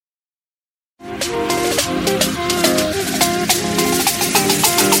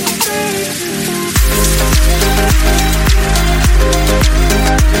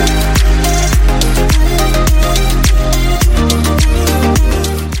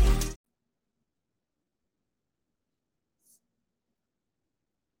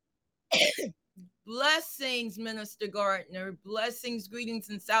Blessings, Minister Gardner. Blessings, greetings,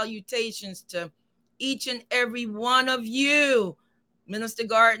 and salutations to each and every one of you. Minister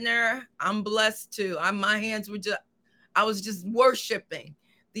Gardner, I'm blessed too. My hands were just, I was just worshiping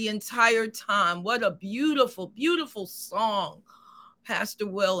the entire time. What a beautiful, beautiful song, Pastor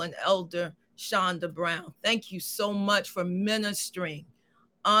Will and Elder Shonda Brown. Thank you so much for ministering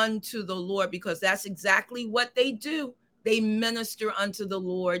unto the Lord, because that's exactly what they do. They minister unto the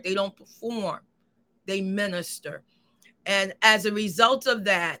Lord. They don't perform, they minister. And as a result of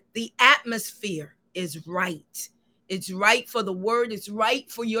that, the atmosphere is right. It's right for the word, it's right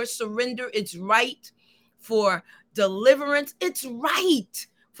for your surrender, it's right for deliverance, it's right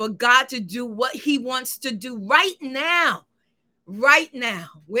for God to do what he wants to do right now,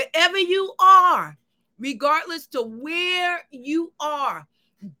 wherever you are, regardless to where you are.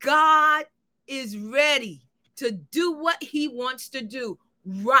 God is ready to do what he wants to do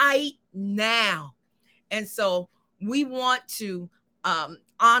right now. And so we want to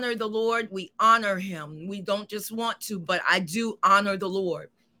honor the Lord. We honor him. We don't just want to, but I do honor the Lord.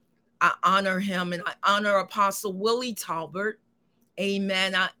 I honor him, and I honor Apostle Willie Talbert.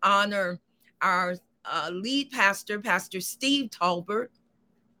 Amen. I honor our lead pastor, Pastor Steve Talbert.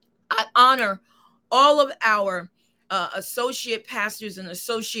 I honor all of our associate pastors and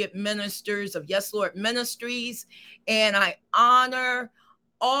associate ministers of Yes Lord Ministries. And I honor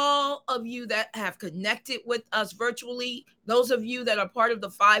all of you that have connected with us virtually. Those of you that are part of the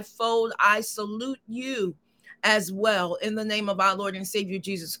fivefold, I salute you as well in the name of our Lord and Savior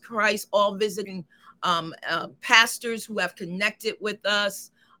Jesus Christ. All visiting pastors who have connected with us,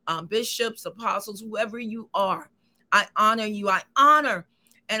 bishops, apostles, whoever you are, I honor you. I honor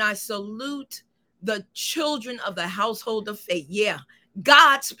and I salute the children of the household of faith. Yeah,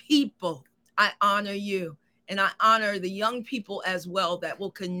 God's people. I honor you. And I honor the young people as well that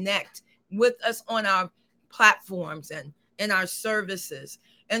will connect with us on our platforms and in our services.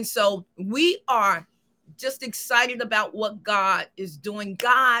 And so we are just excited about what God is doing.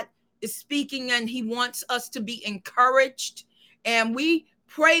 God is speaking, and he wants us to be encouraged. And we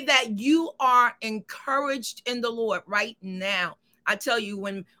pray that you are encouraged in the Lord right now. I tell you,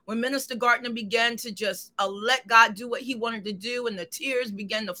 when Minister Gardner began to just let God do what he wanted to do, and the tears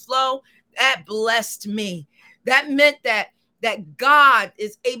began to flow, that blessed me. That meant that God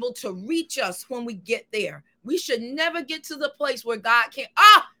is able to reach us when we get there. We should never get to the place where God can't,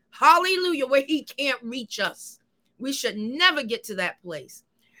 hallelujah, where he can't reach us. We should never get to that place.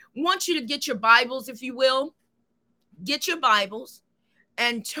 I want you to get your Bibles, if you will. Get your Bibles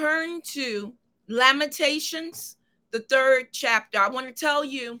and turn to Lamentations, the 3rd chapter. I want to tell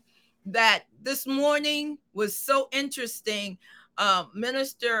you that this morning was so interesting.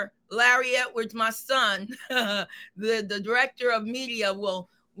 Minister Larry Edwards, my son, the director of media,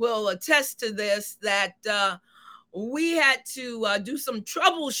 will attest to this, that we had to do some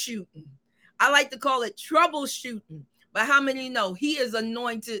troubleshooting. I like to call it troubleshooting, but how many know he is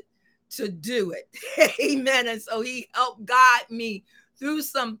anointed to do it? Amen. And so he helped guide me through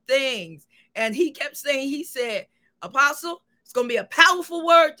some things. And he kept saying, he said, Apostle, it's going to be a powerful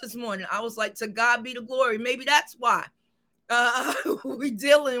word this morning. I was like, to God be the glory. Maybe that's why we're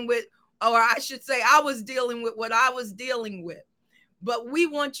dealing with, or I should say, I was dealing with what I was dealing with. But we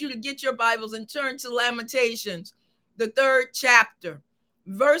want you to get your Bibles and turn to Lamentations, the 3rd chapter,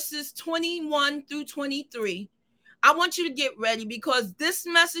 verses 21 through 23. I want you to get ready, because this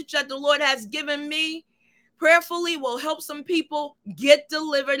message that the Lord has given me prayerfully will help some people get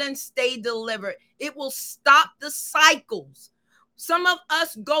delivered and stay delivered. It will stop the cycles. Some of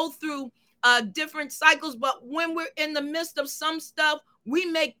us go through different cycles, but when we're in the midst of some stuff, we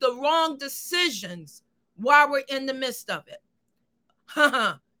make the wrong decisions while we're in the midst of it.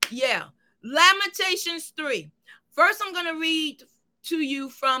 Yeah. Lamentations 3. First, I'm going to read to you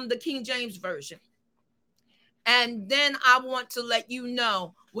from the King James Version. And then I want to let you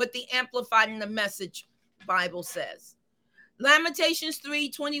know what the Amplified and the Message Bible says. Lamentations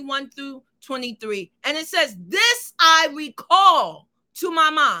 3, 21 through 23. And it says, this I recall to my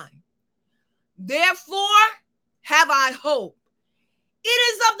mind. Therefore have I hope. It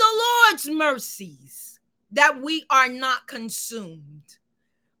is of the Lord's mercies that we are not consumed,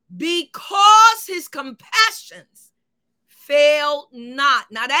 because his compassions fail not.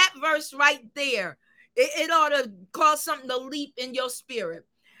 Now that verse right there, it ought to cause something to leap in your spirit.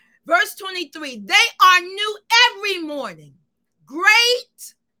 Verse 23, they are new every morning.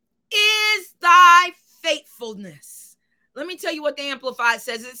 Great is thy faithfulness. Let me tell you what the Amplified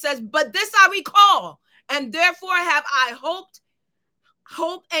says. It says, but this I recall, and therefore have I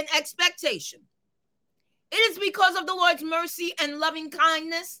hope and expectation. It is because of the Lord's mercy and loving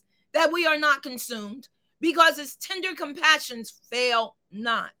kindness that we are not consumed, because his tender compassions fail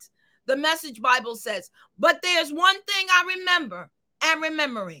not. The Message Bible says, but there's one thing I remember and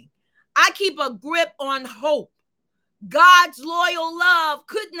remembering. I keep a grip on hope. God's loyal love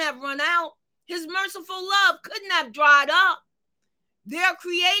couldn't have run out. His merciful love couldn't have dried up. They're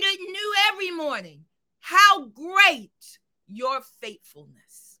created new every morning. How great your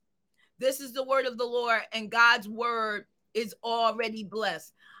faithfulness. This is the word of the Lord, and God's word is already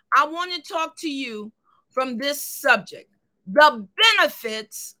blessed. I want to talk to you from this subject, the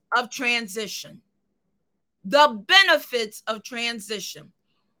benefits of transition. The benefits of transition.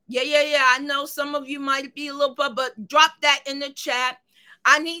 Yeah. I know some of you might be a little, but drop that in the chat.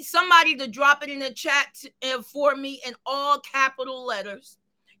 I need somebody to drop it in the chat for me in all capital letters.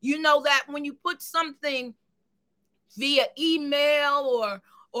 You know that when you put something via email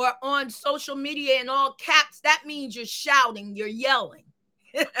or on social media in all caps, that means you're shouting, you're yelling.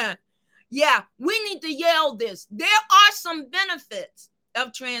 Yeah, we need to yell this. There are some benefits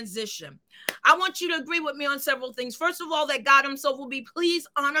of transition. I want you to agree with me on several things. First of all, that God himself will be pleased,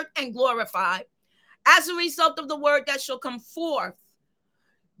 honored, and glorified as a result of the word that shall come forth.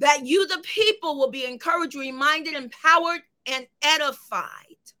 That you, the people, will be encouraged, reminded, empowered, and edified.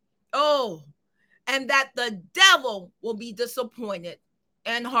 Oh, and that the devil will be disappointed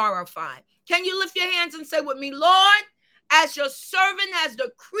and horrified. Can you lift your hands and say with me, Lord, as your servant has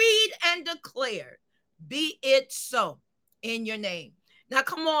decreed and declared, be it so in your name. Now,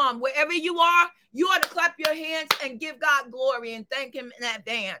 come on, wherever you are, you ought to clap your hands and give God glory and thank him in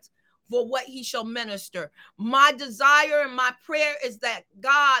advance for what he shall minister. My desire and my prayer is that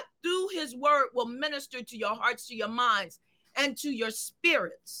God, through his word, will minister to your hearts, to your minds, and to your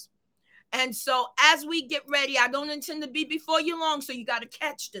spirits. And so as we get ready, I don't intend to be before you long, so you got to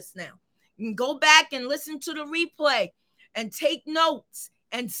catch this now. You can go back and listen to the replay and take notes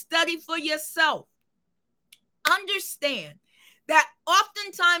and study for yourself. Understand that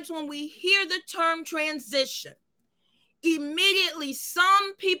oftentimes when we hear the term transition, immediately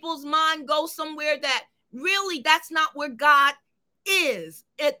some people's mind goes somewhere that really that's not where God is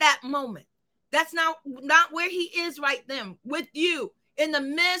at that moment. That's not where he is right then with you in the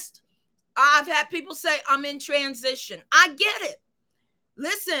midst. I've had people say, I'm in transition. I get it.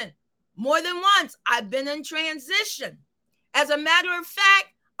 Listen, more than once, I've been in transition. As a matter of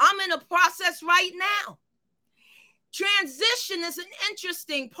fact, I'm in a process right now. Transition is an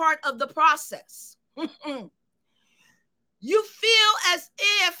interesting part of the process. You feel as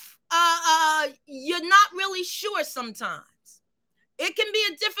if you're not really sure sometimes. It can be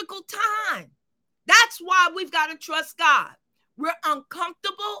a difficult time. That's why we've got to trust God. We're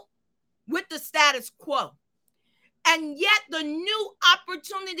uncomfortable with the status quo. And yet the new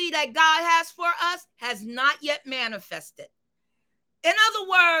opportunity that God has for us has not yet manifested. In other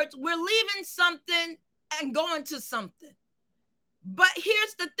words, we're leaving something and going to something. But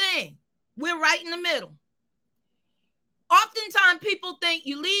here's the thing. We're right in the middle. Oftentimes people think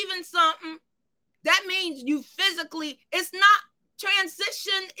you leaving something, that means you physically, it's not,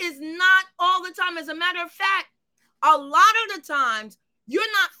 transition is not all the time. As a matter of fact, a lot of the times you're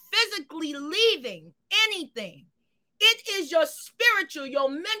not physically leaving anything. It is your spiritual, your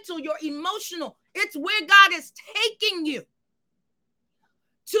mental, your emotional. It's where God is taking you.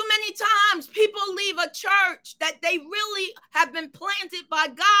 Too many times people leave a church that they really have been planted by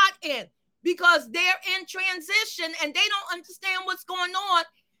God in because they're in transition and they don't understand what's going on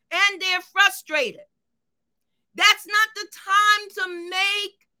and they're frustrated. That's not the time to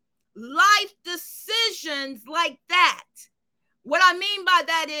make life decisions like that. What I mean by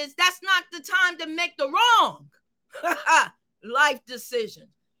that is that's not the time to make the wrong life decision.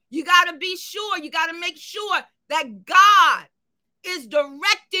 You got to be sure, you got to make sure that God is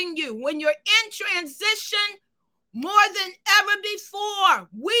directing you when you're in transition more than ever before.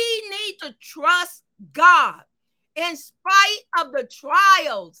 We need to trust God in spite of the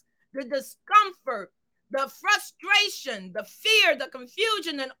trials, the discomfort, the frustration, the fear, the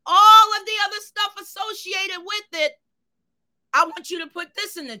confusion, and all of the other stuff associated with it. I want you to put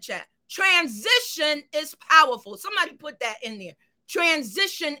this in the chat. Transition is powerful. Somebody put that in there.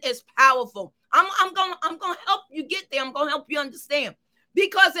 Transition is powerful. I'm going to help you get there. I'm going to help you understand,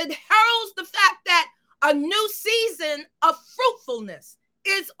 because it heralds the fact that a new season of fruitfulness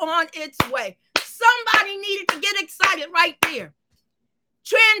is on its way. Somebody needed to get excited right there.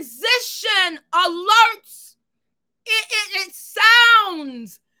 Transition alerts. It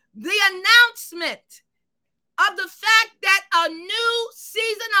sounds the announcement of the fact that a new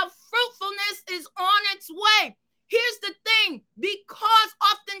season of fruitfulness is on its way. Here's the thing, because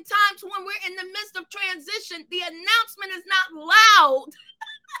oftentimes when we're in the midst of transition, the announcement is not loud.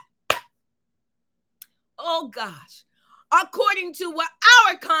 Oh gosh. According to what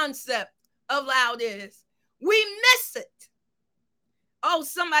our concept of loud is, we miss it. Oh,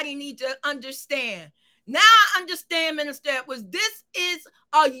 somebody need to understand. Now I understand, Minister Edwards, this is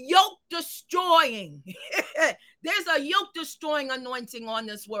a yoke destroying. There's a yoke destroying anointing on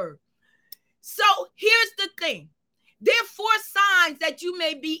this word. So here's the thing. There are 4 signs that you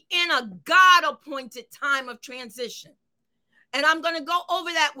may be in a God-appointed time of transition. And I'm going to go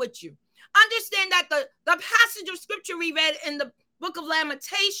over that with you. Understand that the passage of scripture we read in the book of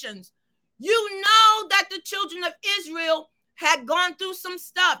Lamentations, you know that the children of Israel had gone through some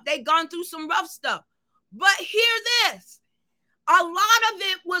stuff. They'd gone through some rough stuff. But hear this. A lot of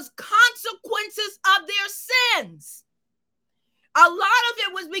it was consequences of their sins. A lot of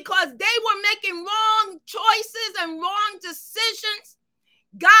it was because they were making wrong choices and wrong decisions.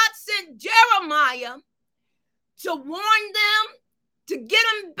 God sent Jeremiah to warn them, to get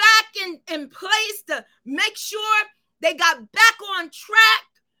them back in place, to make sure they got back on track.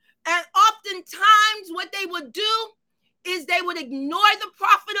 And oftentimes what they would do is they would ignore the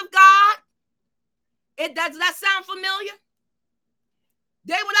prophet of God. Does that sound familiar?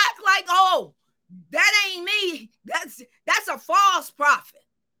 They would act like, oh, that ain't me. That's a false prophet.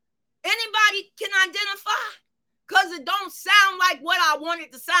 Anybody can identify? Because it don't sound like what I want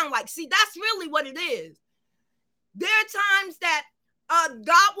it to sound like. See, that's really what it is. There are times that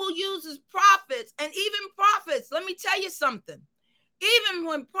God will use his prophets, and even prophets, let me tell you something. Even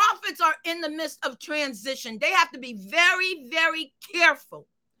when prophets are in the midst of transition, they have to be very, very careful,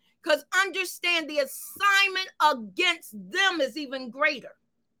 because understand the assignment against them is even greater,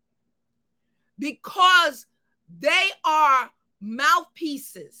 because they are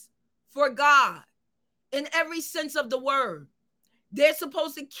mouthpieces for God in every sense of the word. They're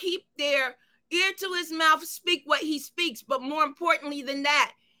supposed to keep their ear to his mouth, speak what he speaks. But more importantly than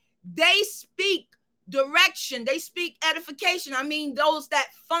that, they speak direction. They speak edification. I mean, those that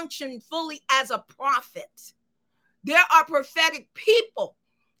function fully as a prophet. There are prophetic people,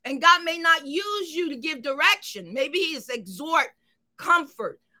 and God may not use you to give direction. Maybe he's exhort,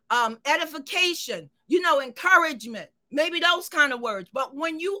 comfort, edification, encouragement, maybe those kind of words. But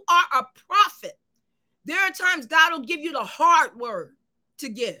when you are a prophet, there are times God will give you the hard word to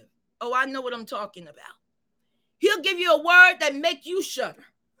give. Oh, I know what I'm talking about. He'll give you a word that make you shudder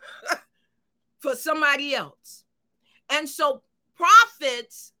for somebody else. And so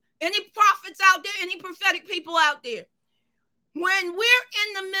prophets, any prophets out there, any prophetic people out there, when we're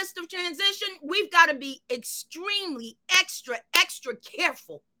in the midst of transition, we've got to be extremely extra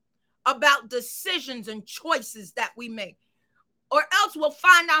careful about decisions and choices that we make, or else we'll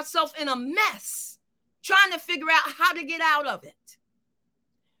find ourselves in a mess trying to figure out how to get out of it.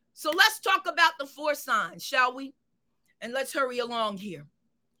 So let's talk about the 4 signs, shall we? And let's hurry along here.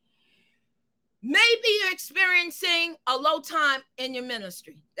 Maybe you're experiencing a low time in your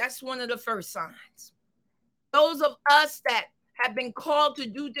ministry. That's one of the first signs. Those of us that have been called to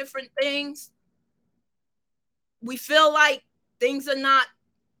do different things, we feel like things are not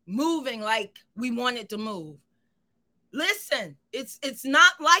moving like we wanted to move. Listen, it's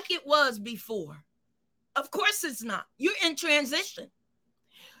not like it was before. Of course it's not. You're in transition.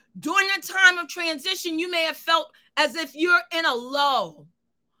 During the time of transition, you may have felt as if you're in a lull,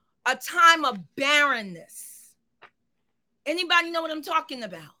 a time of barrenness. Anybody know what I'm talking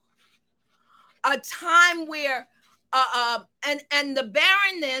about? A time where, and the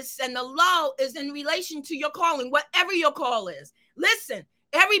barrenness and the lull is in relation to your calling, whatever your call is. Listen,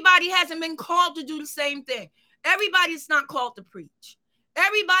 everybody hasn't been called to do the same thing. Everybody's not called to preach.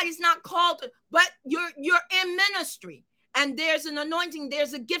 Everybody's not called to, but you're in ministry. And there's an anointing,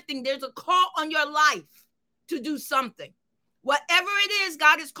 there's a gifting, there's a call on your life to do something. Whatever it is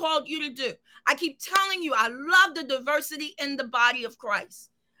God has called you to do. I keep telling you, I love the diversity in the body of Christ.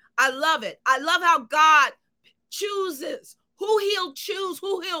 I love it. I love how God chooses who he'll choose,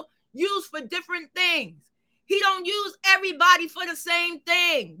 who he'll use for different things. He don't use everybody for the same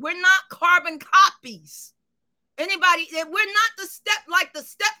thing. We're not carbon copies. Anybody, we're not the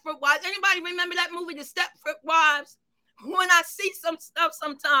Stepford Wives. Anybody remember that movie, The Stepford Wives? When I see some stuff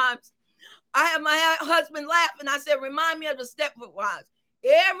sometimes, I have my husband laugh and I said, remind me of The Stepford Wives.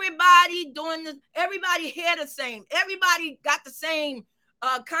 Everybody doing this, everybody hair the same. Everybody got the same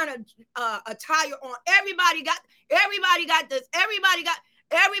kind of attire on. Everybody got this.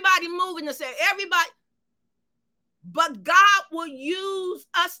 Everybody moving the same. Everybody. But God will use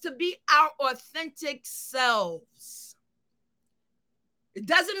us to be our authentic selves. It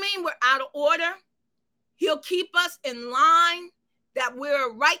doesn't mean we're out of order. He'll keep us in line, that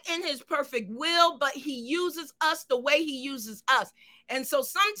we're right in his perfect will, but he uses us the way he uses us. And so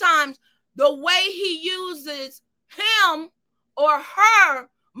sometimes The way he uses him or her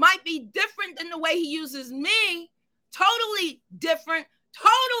might be different than the way he uses me. Totally different,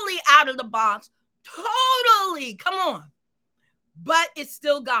 totally out of the box, totally, come on. But it's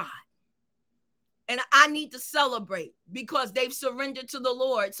still God. And I need to celebrate because they've surrendered to the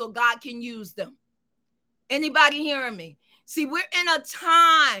Lord so God can use them. Anybody hearing me? See, we're in a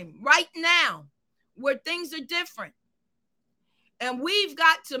time right now where things are different. And we've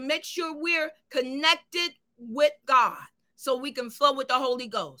got to make sure we're connected with God so we can flow with the Holy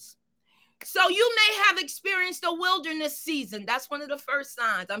Ghost. So you may have experienced a wilderness season. That's one of the first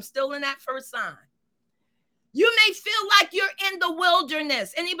signs. I'm still in that first sign. You may feel like you're in the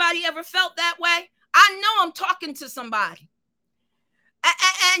wilderness. Anybody ever felt that way? I know I'm talking to somebody.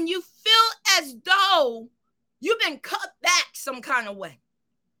 And you feel as though you've been cut back some kind of way.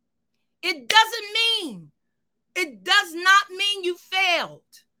 It does not mean you failed.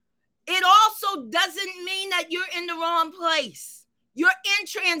 It also doesn't mean that you're in the wrong place. You're in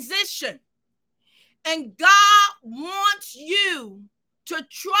transition. And God wants you to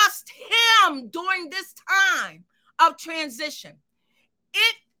trust him during this time of transition.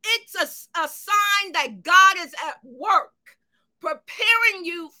 It's a sign that God is at work, preparing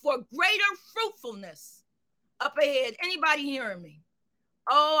you for greater fruitfulness up ahead. Anybody hearing me?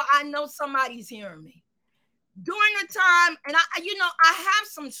 Oh, I know somebody's hearing me. During the time, and I have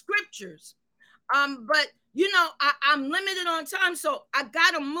some scriptures, but I'm limited on time, so I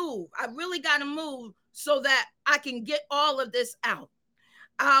gotta move. I really gotta move so that I can get all of this out.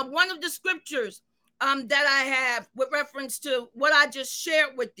 One of the scriptures that I have with reference to what I just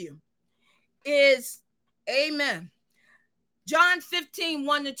shared with you is, amen, John 15,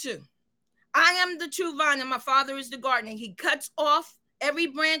 1-2. I am the true vine and my Father is the gardener. He cuts off every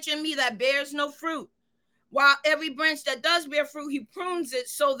branch in me that bears no fruit, while every branch that does bear fruit, he prunes it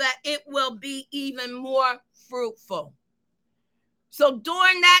so that it will be even more fruitful. So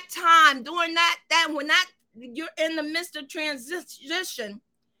during that time, when you're in the midst of transition,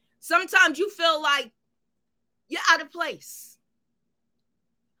 sometimes you feel like you're out of place.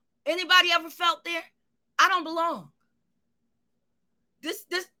 Anybody ever felt there? I don't belong.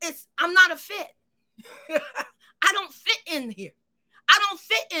 I'm not a fit. I don't fit in here. I don't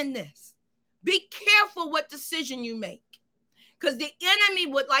fit in this. Be careful what decision you make, because the enemy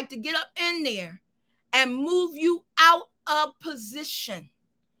would like to get up in there and move you out of position,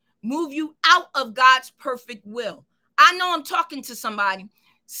 move you out of God's perfect will. I know I'm talking to somebody.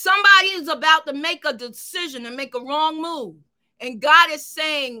 Somebody is about to make a decision and make a wrong move. And God is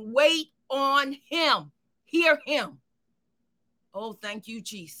saying, wait on him. Hear him. Oh, thank you,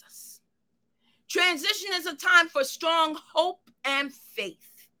 Jesus. Transition is a time for strong hope and faith.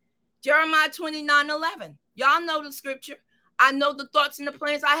 Jeremiah 29:11. Y'all know the scripture. I know the thoughts and the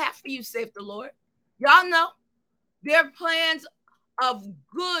plans I have for you, saith the Lord. Y'all know they're plans of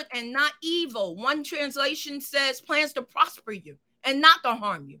good and not evil. One translation says plans to prosper you and not to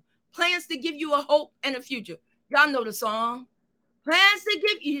harm you. Plans to give you a hope and a future. Y'all know the song. Plans to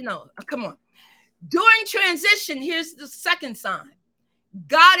give you, come on. During transition, here's the second sign.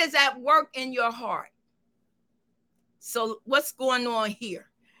 God is at work in your heart. So what's going on here?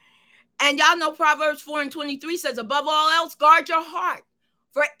 And y'all know Proverbs 4:23 says, above all else, guard your heart,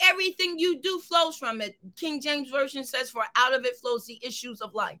 for everything you do flows from it. King James Version says, for out of it flows the issues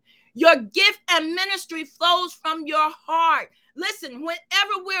of life. Your gift and ministry flows from your heart. Listen,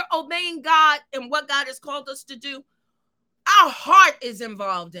 whenever we're obeying God and what God has called us to do, our heart is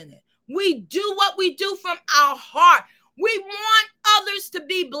involved in it. We do what we do from our heart. We want others to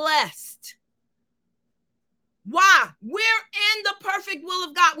be blessed. Why? We're in the perfect will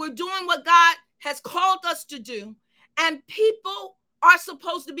of God. We're doing what God has called us to do, and people are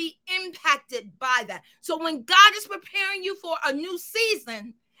supposed to be impacted by that. So when God is preparing you for a new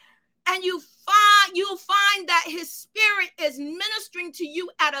season, and you'll find that his spirit is ministering to you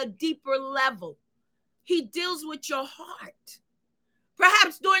at a deeper level. He deals with your heart.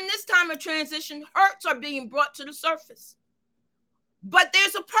 Perhaps during this time of transition, hurts are being brought to the surface. But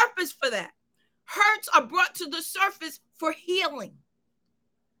there's a purpose for that. Hurts are brought to the surface for healing.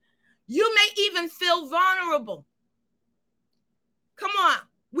 You may even feel vulnerable. Come on.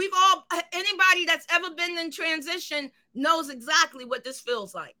 Anybody that's ever been in transition knows exactly what this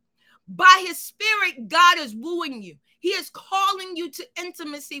feels like. By his spirit, God is wooing you. He is calling you to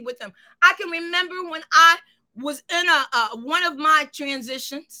intimacy with him. I can remember when I was in one of my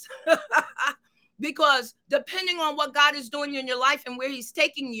transitions, because depending on what God is doing in your life and where he's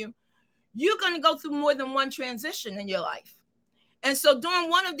taking you, you're going to go through more than one transition in your life. And so during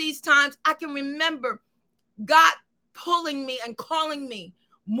one of these times, I can remember God pulling me and calling me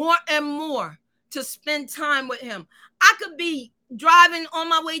more and more to spend time with him. I could be driving on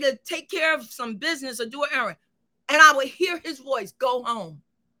my way to take care of some business or do an errand, and I would hear his voice, go home.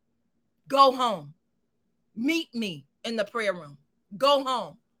 Go home. Meet me in the prayer room. Go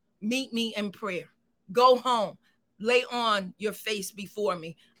home. Meet me in prayer. Go home. Lay on your face before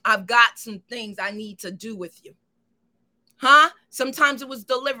me. I've got some things I need to do with you. Sometimes it was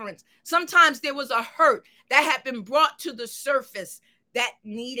deliverance. Sometimes there was a hurt that had been brought to the surface that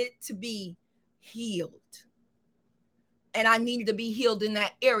needed to be healed. And I needed to be healed in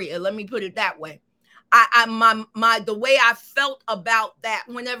that area. Let me put it that way. The way I felt about that,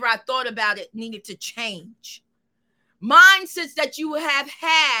 whenever I thought about it, needed to change. Mindsets that you have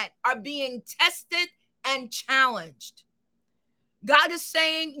had are being tested and challenged. God is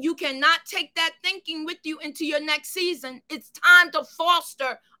saying you cannot take that thinking with you into your next season. It's time to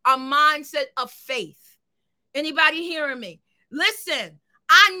foster a mindset of faith. Anybody hearing me? Listen,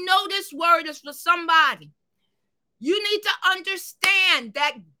 I know this word is for somebody. You need to understand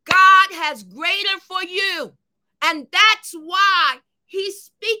that God has greater for you. And that's why he's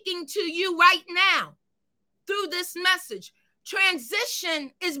speaking to you right now through this message.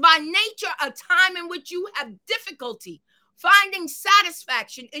 Transition is by nature a time in which you have difficulty finding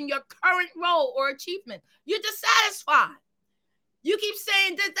satisfaction in your current role or achievement. You're dissatisfied. You keep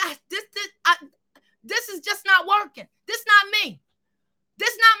saying this is just not working. This not me.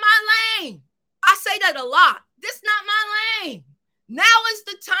 This not my lane. I say that a lot. This not my lane. Now is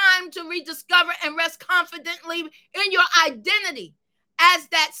the time to rediscover and rest confidently in your identity as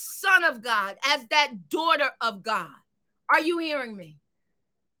that son of God, as that daughter of God. Are you hearing me?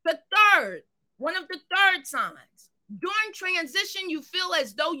 One of the third signs. During transition, you feel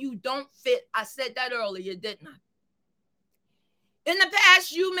as though you don't fit. I said that earlier, didn't I? In the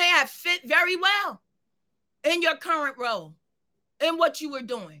past, you may have fit very well in your current role, in what you were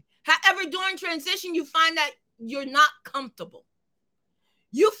doing. However, during transition, you find that you're not comfortable.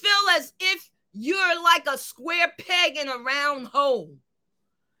 You feel as if you're like a square peg in a round hole.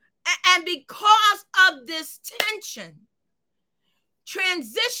 And because of this tension,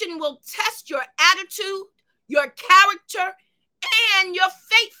 transition will test your attitude, your character, and your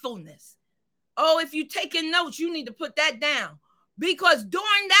faithfulness. Oh, if you're taking notes, you need to put that down. Because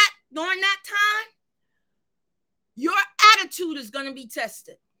during that time, your attitude is going to be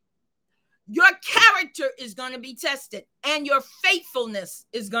tested. Your character is going to be tested, and your faithfulness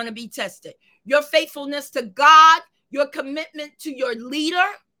is going to be tested. Your faithfulness to God, your commitment to your leader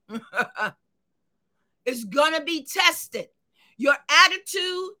is going to be tested. Your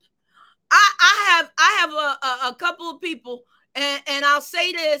attitude. I have a couple of people, and I'll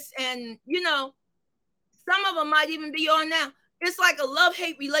say this, and some of them might even be on now. It's like a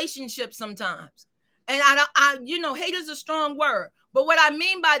love-hate relationship sometimes. And I hate is a strong word. But what I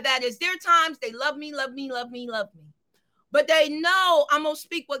mean by that is there are times they love me. But they know I'm going to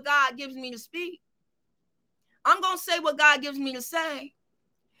speak what God gives me to speak. I'm going to say what God gives me to say.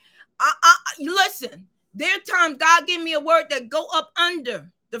 Listen, there are times God gave me a word that go up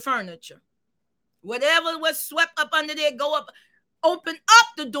under the furniture. Whatever was swept up under there, go up. Open up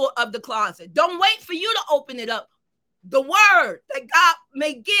the door of the closet. Don't wait for you to open it up. The word that God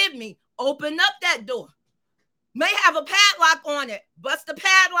may give me, open up that door. May have a padlock on it. Bust the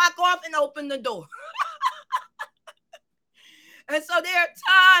padlock off and open the door. And so there are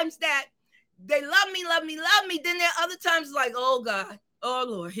times that they love me. Then there are other times like, oh God, oh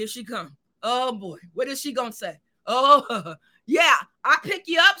Lord, here she comes. Oh boy, what is she going to say? Oh, yeah, I pick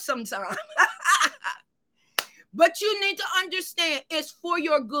you up sometime. But you need to understand it's for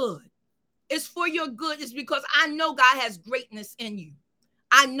your good. It's for your good. It's because I know God has greatness in you.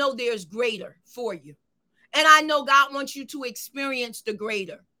 I know there's greater for you. And I know God wants you to experience the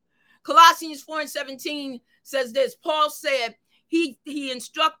greater. Colossians 4:17 says this. Paul said he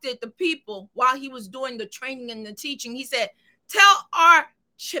instructed the people while he was doing the training and the teaching. He said, tell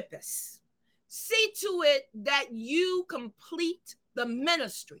Archippus, see to it that you complete the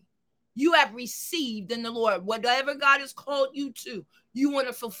ministry you have received in the Lord. Whatever God has called you to, you want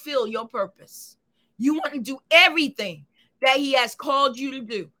to fulfill your purpose. You want to do everything that he has called you to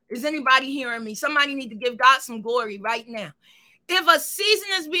do. Is anybody hearing me? Somebody need to give God some glory right now. If a season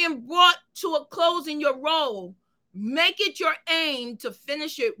is being brought to a close in your role, make it your aim to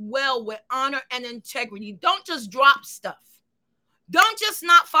finish it well with honor and integrity. Don't just drop stuff. Don't just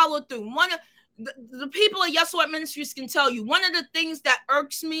not follow through. One of the people at Yes Lord Ministries can tell you, one of the things that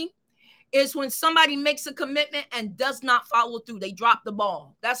irks me is when somebody makes a commitment and does not follow through. They drop the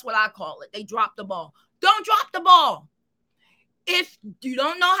ball. That's what I call it. They drop the ball. Don't drop the ball. If you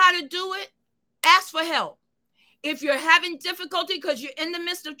don't know how to do it, ask for help. If you're having difficulty because you're in the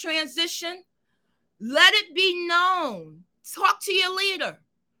midst of transition, let it be known. Talk to your leader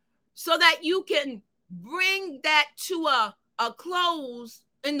so that you can bring that to a close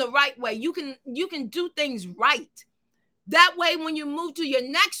in the right way. You can do things right. That way, when you move to your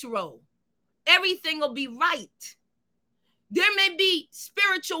next role, everything will be right. There may be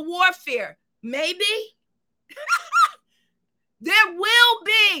spiritual warfare. Maybe. There will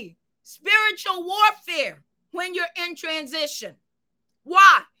be spiritual warfare when you're in transition.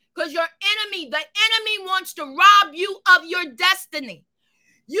 Why? Because the enemy wants to rob you of your destiny.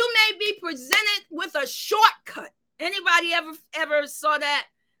 You may be presented with a shortcut. Anybody ever saw that?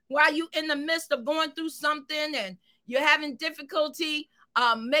 While you in the midst of going through something and you're having difficulty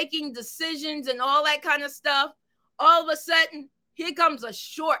making decisions and all that kind of stuff, all of a sudden, here comes a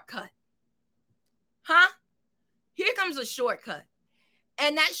shortcut. Huh? Here comes a shortcut.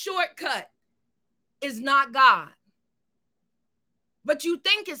 And that shortcut is not God. But you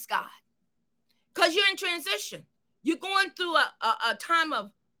think it's God. Because you're in transition. You're going through a time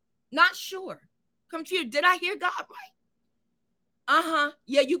of not sure. Confused. Did I hear God right?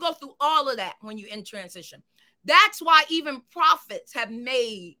 Yeah, you go through all of that when you're in transition. That's why even prophets have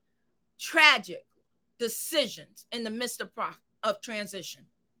made tragic decisions in the midst of transition.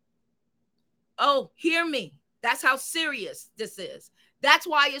 Oh, hear me. That's how serious this is. That's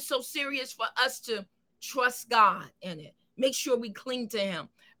why it's so serious for us to trust God in it. Make sure we cling to him.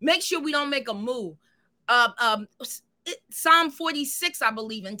 Make sure we don't make a move. Psalm 46, I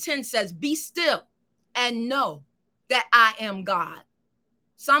believe, in 10 says, be still and know that I am God.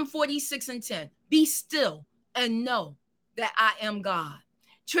 Psalm 46 and 10, be still and know that I am God.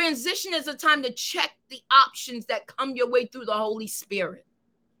 Transition is a time to check the options that come your way through the Holy Spirit.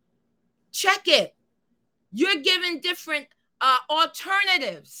 Check it. You're given different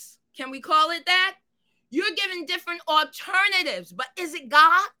alternatives. Can we call it that? You're given different alternatives, but is it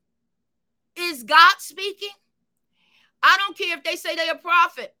God? Is God speaking? I don't care if they say they're a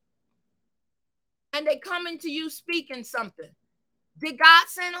prophet and they come into you speaking something. Did God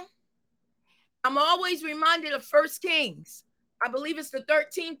send them? I'm always reminded of 1 Kings. I believe it's the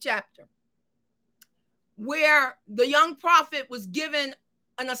 13th chapter, where the young prophet was given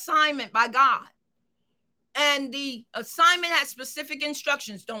an assignment by God. And the assignment had specific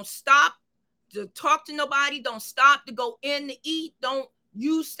instructions. Don't stop to talk to nobody. Don't stop to go in to eat.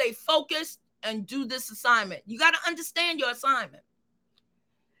 Stay focused and do this assignment. You got to understand your assignment.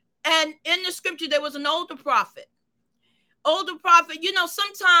 And in the scripture, there was an older prophet.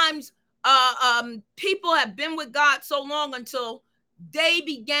 Sometimes people have been with God so long until they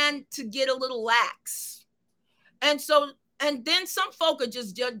began to get a little lax. And then some folk are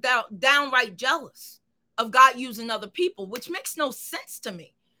just downright jealous of God using other people, which makes no sense to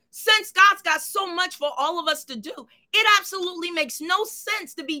me. Since God's got so much for all of us to do, it absolutely makes no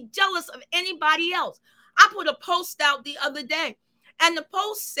sense to be jealous of anybody else. I put a post out the other day, and the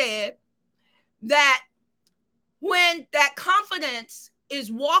post said that when that confidence is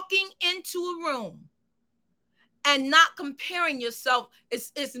walking into a room and not comparing yourself,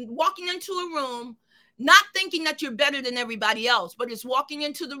 it's walking into a room, not thinking that you're better than everybody else, but it's walking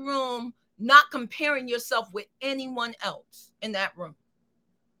into the room, not comparing yourself with anyone else in that room.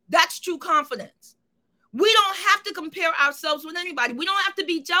 That's true confidence. We don't have to compare ourselves with anybody. We don't have to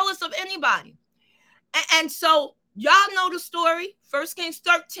be jealous of anybody. And so y'all know the story, 1 Kings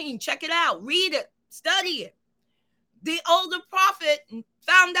 13. Check it out. Read it. Study it. The older prophet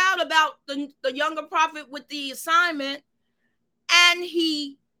found out about the younger prophet with the assignment, and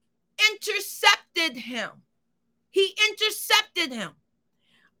he intercepted him. He intercepted him.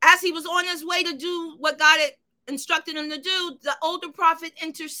 As he was on his way to do what God had instructed him to do, the older prophet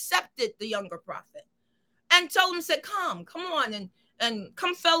intercepted the younger prophet and told him, said, come on and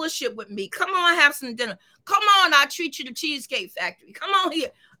come fellowship with me. Come on, have some dinner. Come on, I'll treat you to Cheesecake Factory. Come on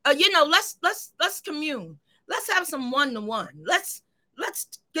here. Let's commune. Let's have some one-to-one. Let's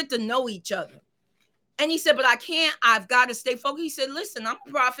get to know each other. And he said, but I can't. I've got to stay focused. He said, listen, I'm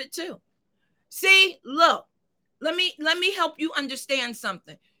a prophet too. See, look, let me help you understand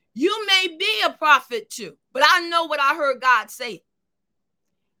something. You may be a prophet too, but I know what I heard God say.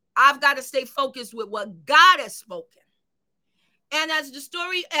 I've got to stay focused with what God has spoken. And as the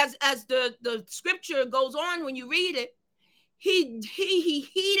story, as the scripture goes on, when you read it, he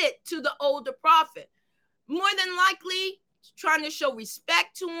heeded to the older prophet, more than likely trying to show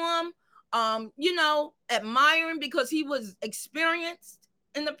respect to him, admiring because he was experienced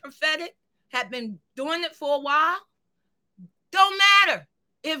in the prophetic, had been doing it for a while. Don't matter.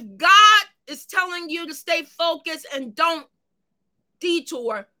 If God is telling you to stay focused and don't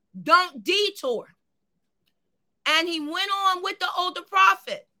detour, don't detour. And he went on with the older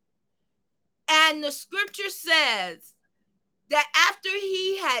prophet. And the scripture says that after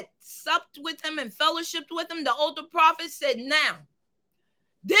he had supped with him and fellowshiped with him, the older prophet said, now,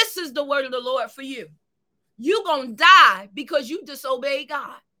 this is the word of the Lord for you. You're going to die because you disobeyed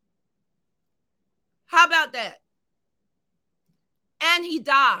God. How about that? And he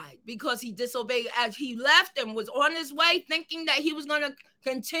died because he disobeyed. As he left and was on his way thinking that he was going to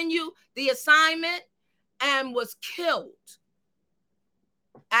continue the assignment, and was killed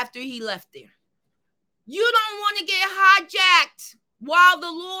after he left there. You don't want to get hijacked while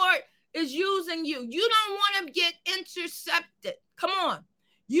the Lord is using you. You don't want to get intercepted. Come on.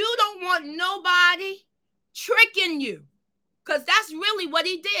 You don't want nobody tricking you, because that's really what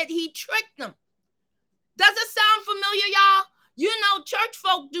he did. He tricked them. Does it sound familiar, y'all? You know, church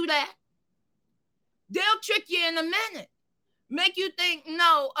folk do that. They'll trick you in a minute. Make you think,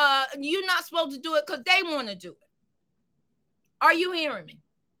 no, you're not supposed to do it because they want to do it. Are you hearing me?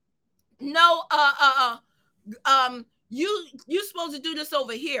 No, you supposed to do this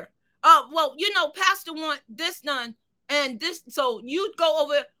over here. Well, you know, pastor want this done and this, so you go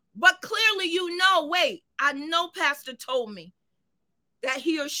over, but clearly you know, wait, I know pastor told me that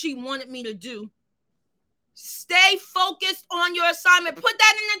he or she wanted me to do. Stay focused on your assignment. Put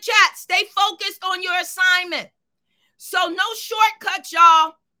that in the chat. Stay focused on your assignment. So no shortcuts,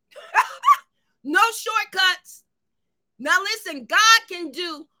 y'all. No shortcuts. Now listen, God can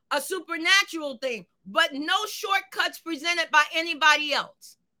do a supernatural thing, but no shortcuts presented by anybody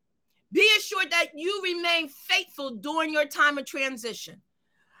else. Be assured that you remain faithful during your time of transition.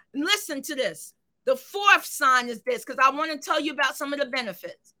 And listen to this. The fourth sign is this, because I want to tell you about some of the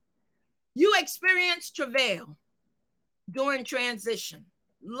benefits. You experience travail during transition.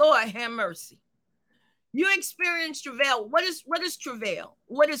 Lord have mercy. You experience travail. What is travail?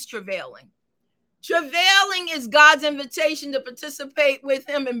 What is travailing? Travailing is God's invitation to participate with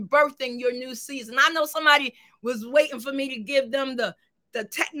him in birthing your new season. I know somebody was waiting for me to give them the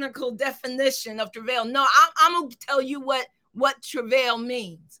technical definition of travail. No, I'm going to tell you what travail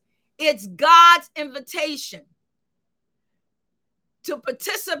means. It's God's invitation to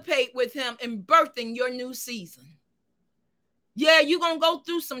participate with him in birthing your new season. Yeah, you're going to go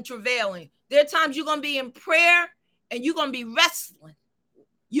through some travailing. There are times you're going to be in prayer and you're going to be wrestling.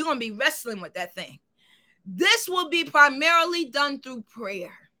 You're going to be wrestling with that thing. This will be primarily done through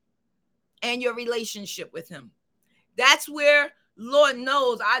prayer and your relationship with him. That's where, Lord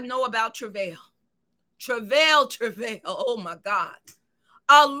knows, I know about travail. Travail. Oh my God.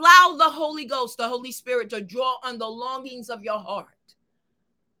 Allow the Holy Ghost, the Holy Spirit, to draw on the longings of your heart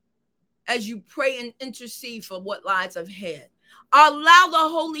as you pray and intercede for what lies ahead. Allow the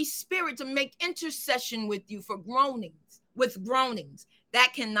Holy Spirit to make intercession with you for groanings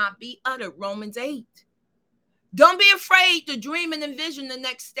that cannot be uttered. Romans 8. Don't be afraid to dream and envision the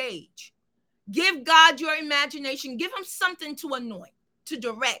next stage. Give God your imagination. Give him something to anoint, to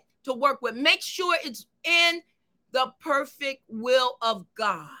direct, to work with. Make sure it's in the perfect will of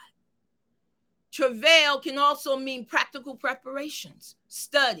God. Travail can also mean practical preparations,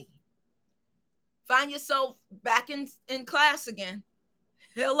 study. Find yourself back in class again.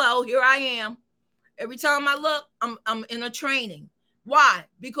 Hello, here I am. Every time I look, I'm in a training. Why?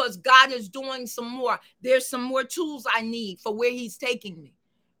 Because God is doing some more. There's some more tools I need for where he's taking me.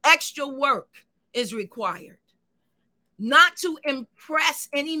 Extra work is required. Not to impress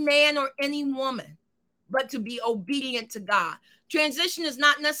any man or any woman, but to be obedient to God. Transition is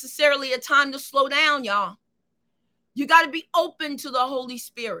not necessarily a time to slow down, y'all. You got to be open to the Holy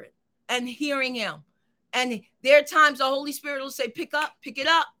Spirit and hearing him. And there are times the Holy Spirit will say, pick it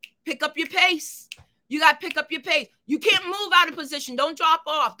up, pick up your pace. You got to pick up your pace. You can't move out of position. Don't drop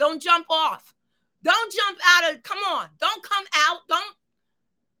off. Don't jump off. Don't jump out of, come on. Don't come out. Don't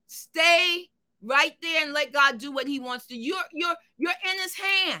stay right there and let God do what he wants to. You're in his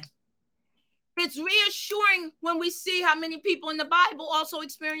hand. It's reassuring when we see how many people in the Bible also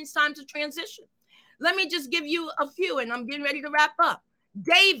experience times of transition. Let me just give you a few, and I'm getting ready to wrap up.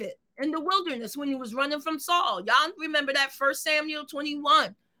 David in the wilderness when he was running from Saul. Y'all remember that 1 Samuel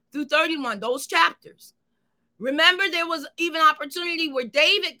 21 through 31, those chapters. Remember, there was even opportunity where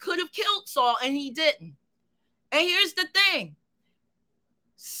David could have killed Saul, and he didn't. And here's the thing.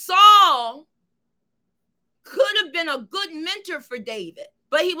 Saul could have been a good mentor for David,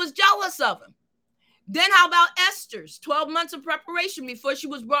 but he was jealous of him. Then how about Esther's 12 months of preparation before she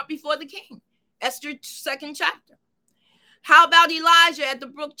was brought before the king? Esther 2nd chapter. How about Elijah at the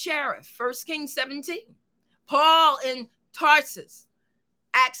brook Cherith? 1 Kings 17. Paul in Tarsus,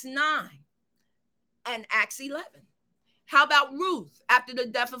 Acts 9 and Acts 11. How about Ruth after the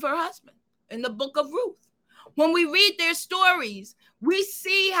death of her husband in the book of Ruth? When we read their stories, we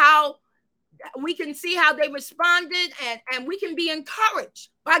can see how they responded, and we can be encouraged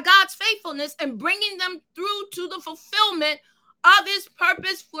by God's faithfulness and bringing them through to the fulfillment of his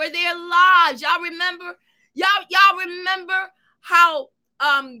purpose for their lives. Y'all remember how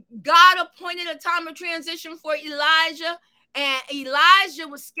God appointed a time of transition for Elijah, and Elijah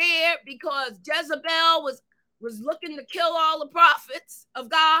was scared because Jezebel was looking to kill all the prophets of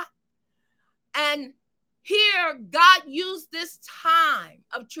God. And here God used this time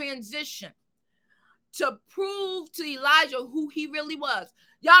of transition to prove to Elijah who he really was.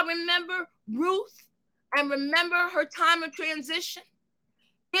 Y'all remember Ruth, and remember her time of transition?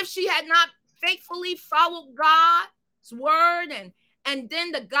 If she had not faithfully followed God's word and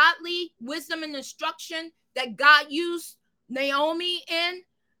then the godly wisdom and instruction that God used Naomi in,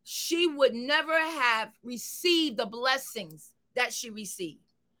 she would never have received the blessings that she received.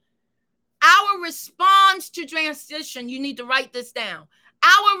 Our response to transition, you need to write this down.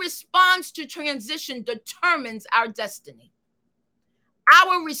 Our response to transition determines our destiny.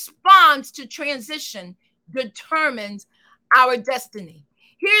 Our response to transition determines our destiny.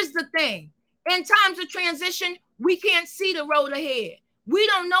 Here's the thing. In times of transition, we can't see the road ahead. We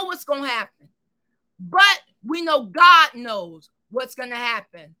don't know what's going to happen. But we know God knows what's going to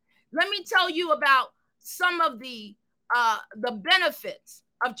happen. Let me tell you about some of the benefits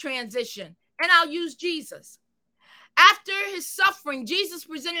of transition. And I'll use Jesus. After his suffering, Jesus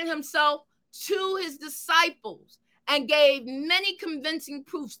presented himself to his disciples and gave many convincing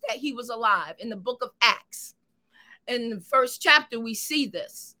proofs that he was alive. In the book of Acts, in the first chapter, we see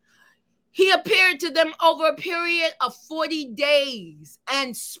this. He appeared to them over a period of 40 days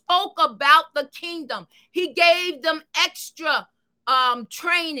and spoke about the kingdom. He gave them extra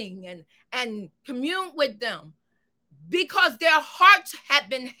training and communed with them because their hearts had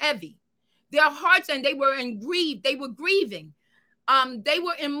been heavy. Their hearts, and they were grieving. They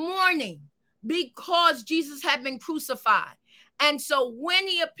were in mourning because Jesus had been crucified. And so when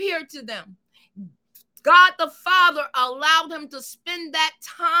he appeared to them, God the Father allowed him to spend that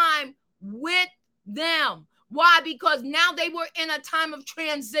time with them. Why? Because now they were in a time of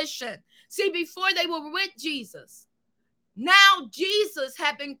transition. See, before they were with Jesus, now Jesus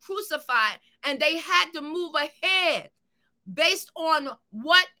had been crucified and they had to move ahead based on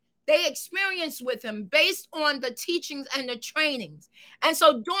what they experienced with him, based on the teachings and the trainings. And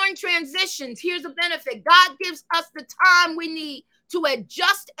so during transitions, here's a benefit. God gives us the time we need to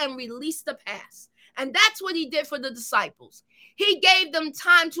adjust and release the past. And that's what he did for the disciples. He gave them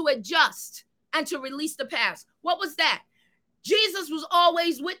time to adjust and to release the past. What was that? Jesus was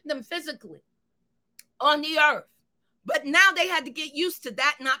always with them physically on the earth. But now they had to get used to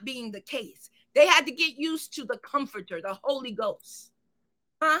that not being the case. They had to get used to the Comforter, the Holy Ghost.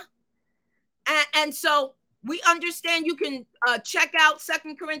 And so we understand. You can check out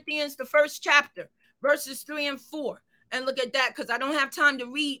 2 Corinthians, the first chapter, verses 3 and 4, and look at that, because I don't have time to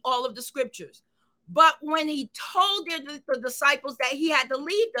read all of the scriptures. But when he told the disciples that he had to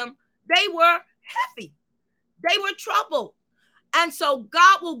leave them, they were heavy. They were troubled. And so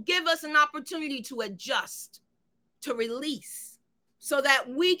God will give us an opportunity to adjust, to release, so that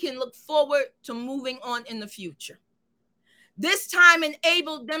we can look forward to moving on in the future. This time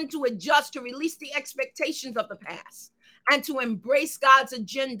enabled them to adjust, to release the expectations of the past, and to embrace God's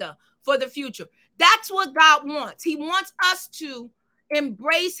agenda for the future. That's what God wants. He wants us to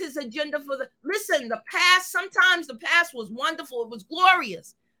embrace his agenda for the past. Sometimes the past was wonderful. It was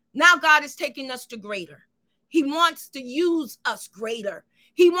glorious. Now God is taking us to greater. He wants to use us greater.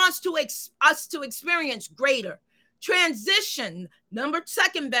 He wants us to experience greater. Transition,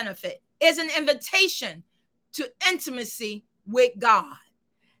 second benefit, is an invitation to intimacy with God.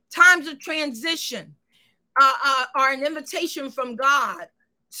 Times of transition are an invitation from God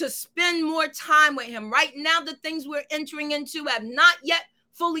to spend more time with him. Right now, the things we're entering into have not yet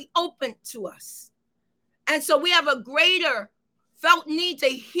fully opened to us. And so we have a greater felt need to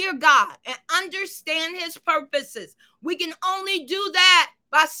hear God and understand his purposes. We can only do that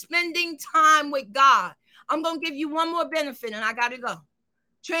by spending time with God. I'm going to give you one more benefit and I got to go.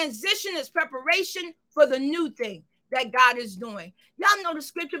 Transition is preparation for the new thing that God is doing. Y'all know the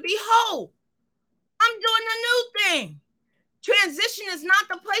scripture, behold, I'm doing a new thing. Transition is not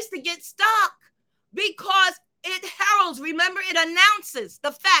the place to get stuck because it heralds, remember, it announces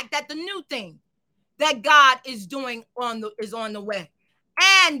the fact that the new thing that God is doing is on the way,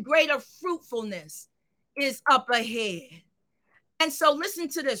 and greater fruitfulness is up ahead. And so listen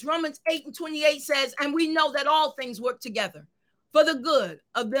to this. Romans 8:28 says, and we know that all things work together for the good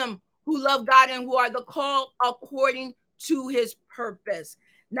of them who love God and who are the called according to his purpose.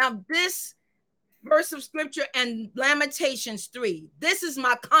 Now, this verse of scripture and Lamentations 3. This is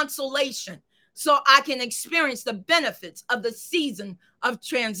my consolation, so I can experience the benefits of the season of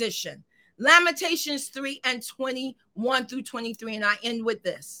transition. Lamentations 3:21 through 23, and I end with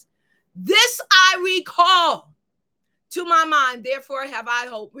this. This I recall to my mind, therefore have I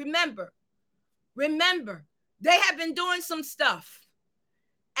hope. Remember, they have been doing some stuff.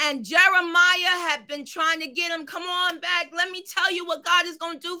 And Jeremiah had been trying to get him, come on back. Let me tell you what God is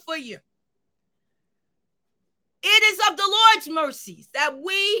going to do for you. It is of the Lord's mercies that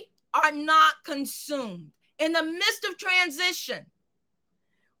we are not consumed. In the midst of transition,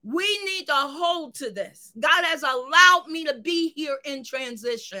 we need to hold to this. God has allowed me to be here in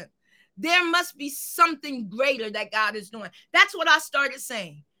transition. There must be something greater that God is doing. That's what I started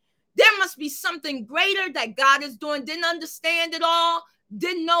saying. There must be something greater that God is doing. Didn't understand it all.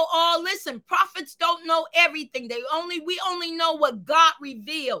 Didn't know all. Listen, prophets don't know everything. We only know what God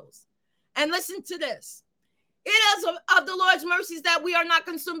reveals. And listen to this. It is of the Lord's mercies that we are not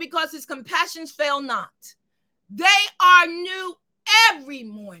consumed, because his compassions fail not. They are new every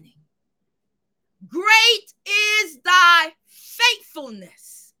morning. Great is thy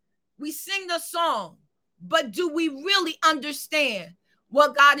faithfulness. We sing the song, but do we really understand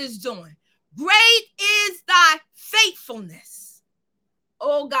what God is doing? Great is thy faithfulness,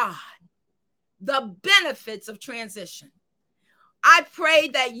 oh God. The benefits of transition. I pray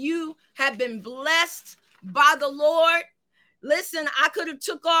that you have been blessed by the Lord. Listen, I could have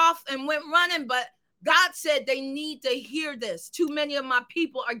took off and went running, but God said they need to hear this. Too many of my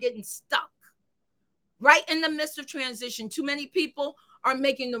people are getting stuck right in the midst of transition. Too many people are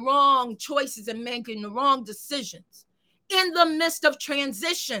making the wrong choices and making the wrong decisions in the midst of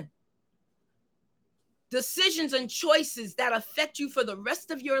transition. Decisions and choices that affect you for the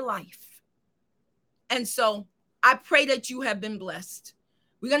rest of your life. And so I pray that you have been blessed.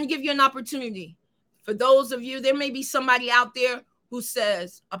 We're going to give you an opportunity. For those of you, there may be somebody out there who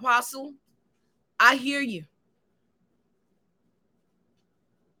says, Apostle, I hear you.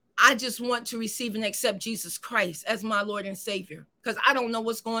 I just want to receive and accept Jesus Christ as my Lord and Savior, because I don't know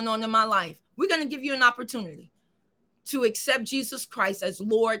what's going on in my life. We're going to give you an opportunity to accept Jesus Christ as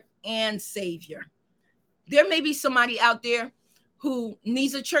Lord and Savior. There may be somebody out there who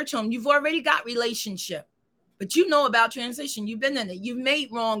needs a church home. You've already got relationship, but you know about transition. You've been in it. You've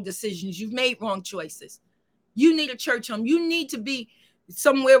made wrong decisions. You've made wrong choices. You need a church home. You need to be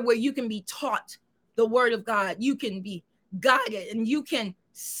somewhere where you can be taught the word of God. You can be guided, and you can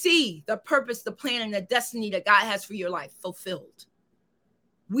see the purpose, the plan, and the destiny that God has for your life fulfilled.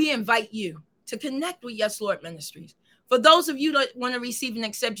 We invite you to connect with Yes Lord Ministries. For those of you that want to receive and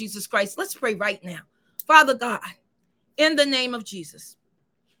accept Jesus Christ, let's pray right now. Father God, in the name of Jesus,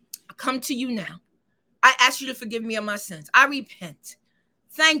 I come to you now. I ask you to forgive me of my sins. I repent.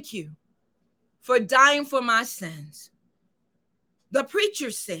 Thank you for dying for my sins. The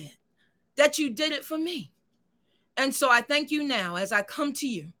preacher said that you did it for me. And so I thank you now as I come to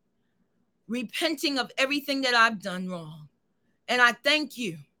you, repenting of everything that I've done wrong. And I thank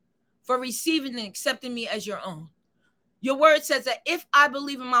you for receiving and accepting me as your own. Your word says that if I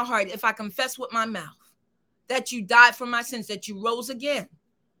believe in my heart, if I confess with my mouth that you died for my sins, that you rose again,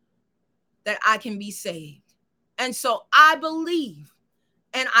 that I can be saved. And so I believe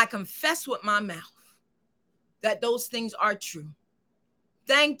and I confess with my mouth that those things are true.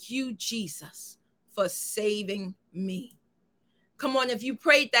 Thank you, Jesus, for saving me. Come on, if you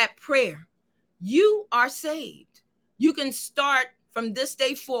prayed that prayer, you are saved. You can start from this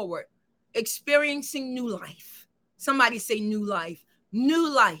day forward experiencing new life. Somebody say new life, new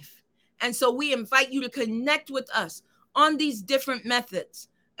life. And so we invite you to connect with us on these different methods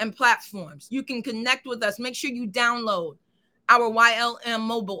and platforms. You can connect with us. Make sure you download our YLM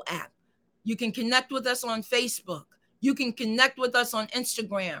mobile app. You can connect with us on Facebook. You can connect with us on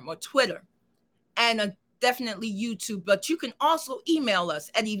Instagram or Twitter, and definitely YouTube. But you can also email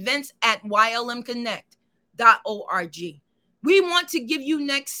us at events@ylmconnect.org. We want to give you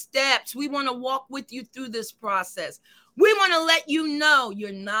next steps. We want to walk with you through this process. We want to let you know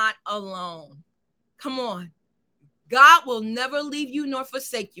you're not alone. Come on. God will never leave you nor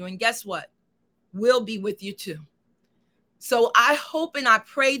forsake you. And guess what? We'll be with you too. So I hope and I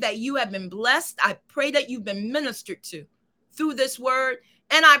pray that you have been blessed. I pray that you've been ministered to through this word.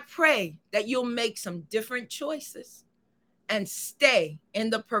 And I pray that you'll make some different choices and stay in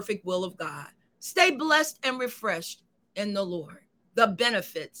the perfect will of God. Stay blessed and refreshed in the Lord. The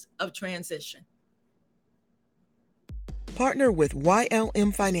benefits of transition. Partner with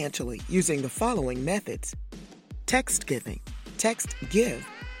YLM financially using the following methods. Text giving. Text GIVE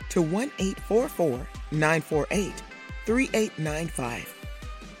to 1-844-948-3895.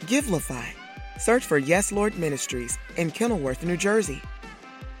 Givelify. Search for Yes Lord Ministries in Kenilworth, New Jersey.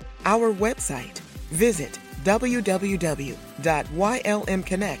 Our website, visit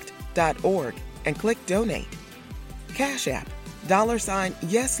www.ylmconnect.org and click Donate. Cash App,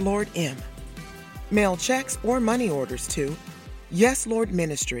 $YesLordM. Mail checks or money orders to Yes Lord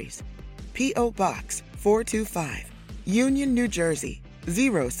Ministries, P.O. Box 425, Union, New Jersey,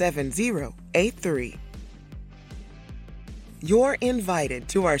 07083. You're invited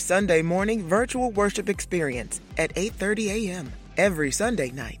to our Sunday morning virtual worship experience at 8:30 a.m. every Sunday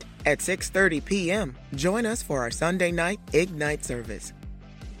night. At 6:30 p.m., join us for our Sunday night Ignite service.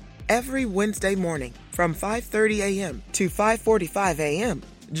 Every Wednesday morning from 5:30 a.m. to 5:45 a.m.,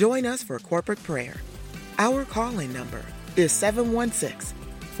 join us for corporate prayer. Our call-in number is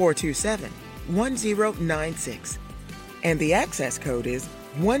 716-427-1096, and the access code is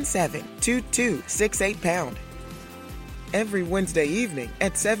 172268#. Every Wednesday evening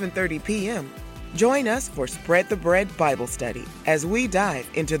at 7:30 p.m., join us for Spread the Bread Bible Study as we dive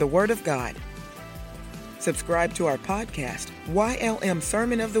into the Word of God. Subscribe to our podcast, YLM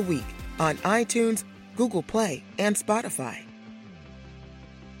Sermon of the Week, on iTunes, Google Play, and Spotify.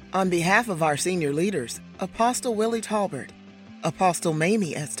 On behalf of our senior leaders, Apostle Willie Talbert, Apostle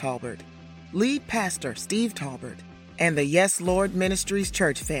Mamie S. Talbert, Lead Pastor Steve Talbert, and the Yes Lord Ministries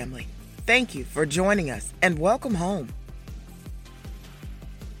Church family, thank you for joining us and welcome home.